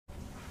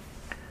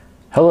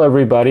Hello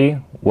everybody,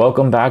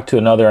 welcome back to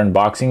another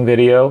unboxing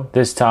video,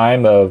 this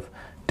time of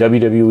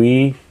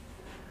WWE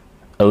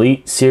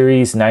Elite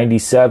Series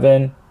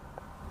 97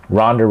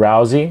 Ronda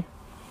Rousey.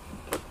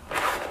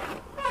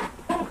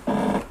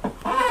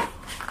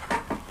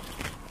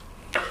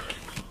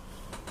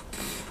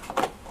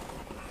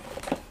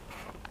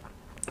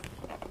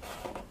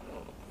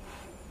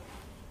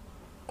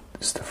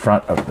 This is the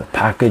front of the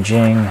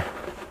packaging.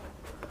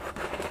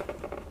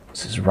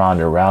 This is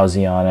Ronda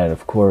Rousey on it,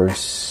 of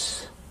course.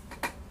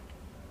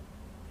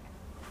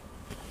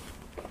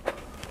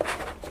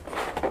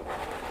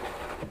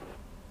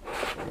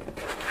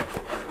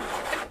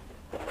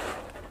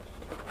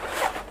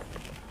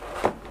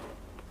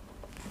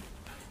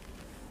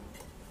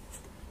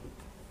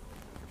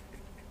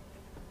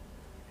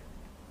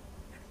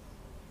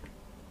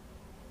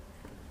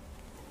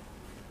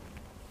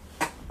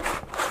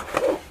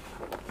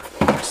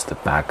 The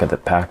back of the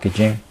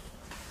packaging.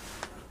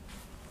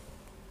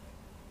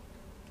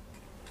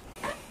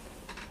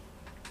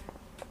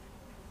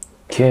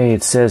 Okay,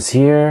 it says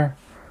here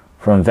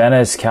from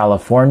Venice,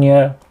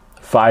 California,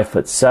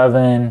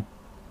 5'7",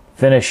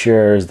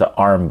 finisher is the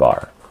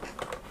armbar.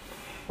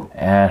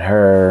 And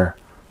her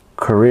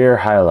career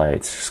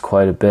highlights, there's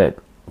quite a bit.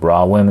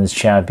 Raw Women's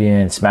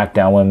Champion,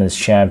 SmackDown Women's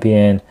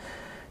Champion,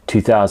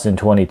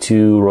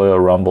 2022 Royal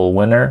Rumble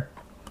winner.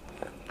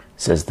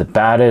 Says the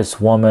baddest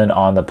woman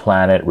on the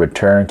planet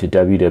returned to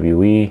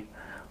WWE,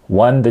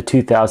 won the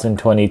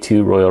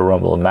 2022 Royal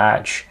Rumble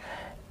match,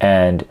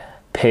 and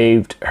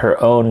paved her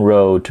own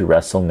road to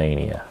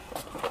WrestleMania.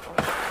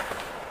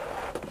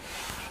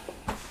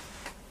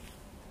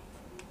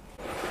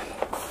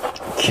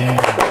 Okay.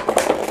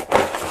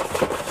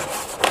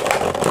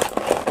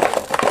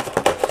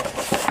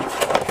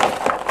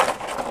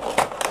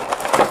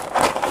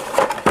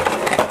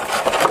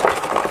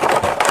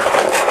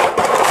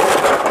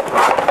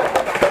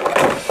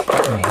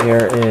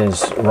 Here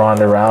is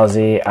Ronda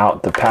Rousey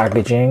out the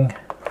packaging.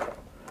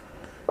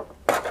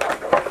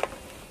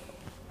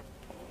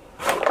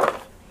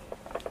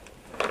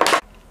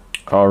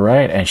 All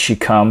right, and she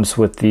comes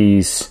with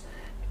these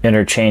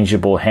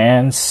interchangeable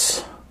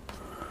hands.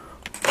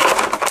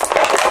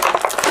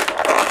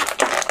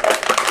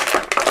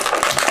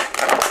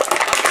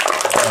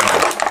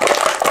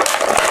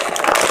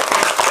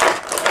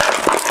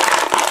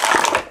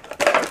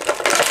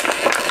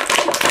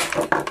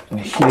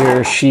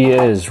 Here she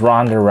is,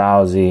 Ronda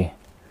Rousey,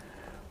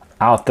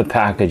 out the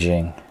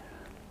packaging.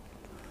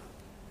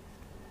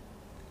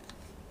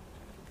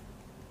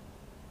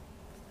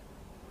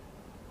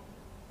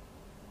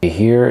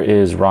 Here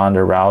is Ronda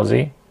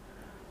Rousey.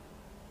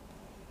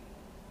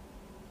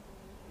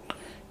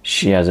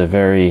 She has a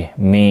very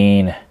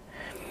mean,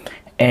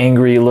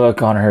 angry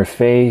look on her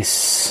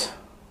face.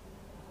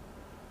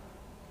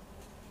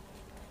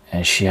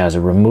 And she has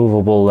a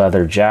removable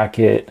leather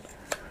jacket.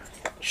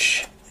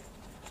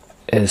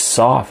 Is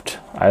soft.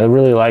 I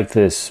really like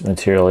this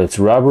material. It's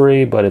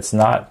rubbery, but it's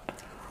not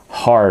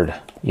hard,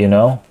 you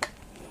know?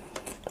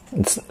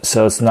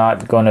 So it's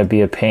not going to be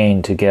a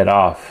pain to get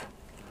off.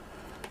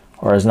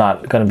 Or it's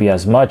not going to be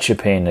as much a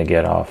pain to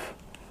get off.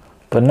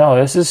 But no,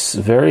 this is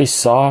very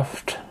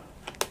soft,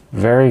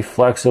 very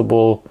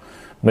flexible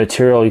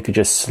material. You could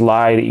just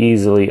slide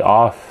easily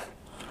off.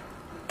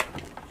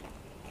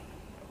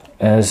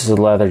 And this is a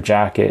leather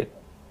jacket.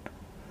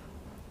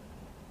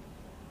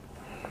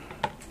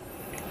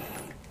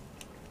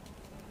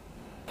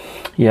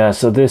 Yeah,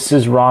 so this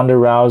is Ronda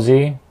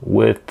Rousey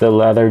with the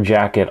leather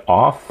jacket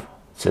off. It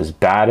says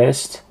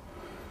baddest.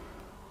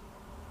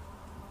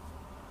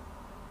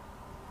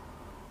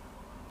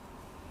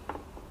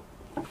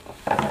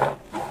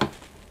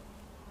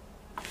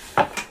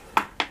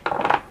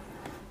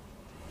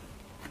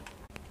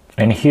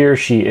 And here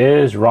she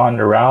is,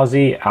 Ronda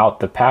Rousey,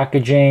 out the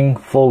packaging,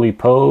 fully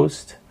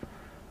posed.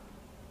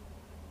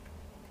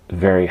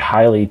 Very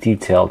highly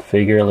detailed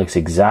figure, looks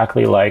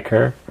exactly like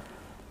her.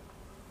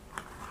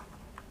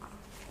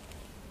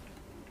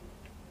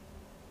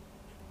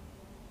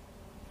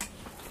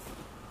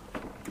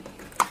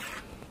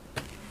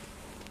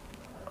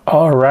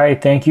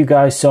 Alright, thank you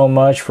guys so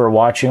much for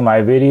watching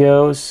my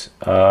videos,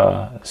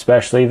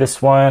 especially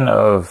this one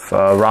of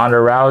Ronda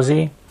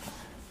Rousey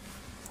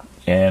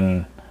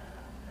in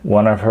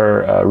one of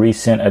her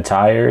recent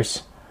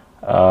attires.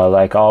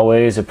 Like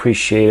always,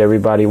 appreciate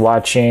everybody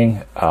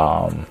watching.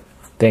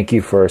 Thank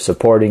you for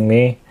supporting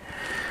me.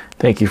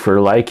 Thank you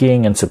for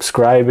liking and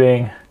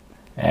subscribing.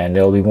 And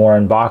there'll be more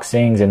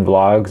unboxings and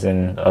vlogs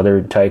and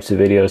other types of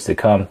videos to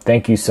come.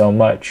 Thank you so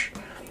much.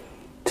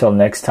 Till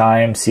next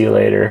time, see you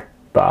later.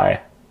 Bye.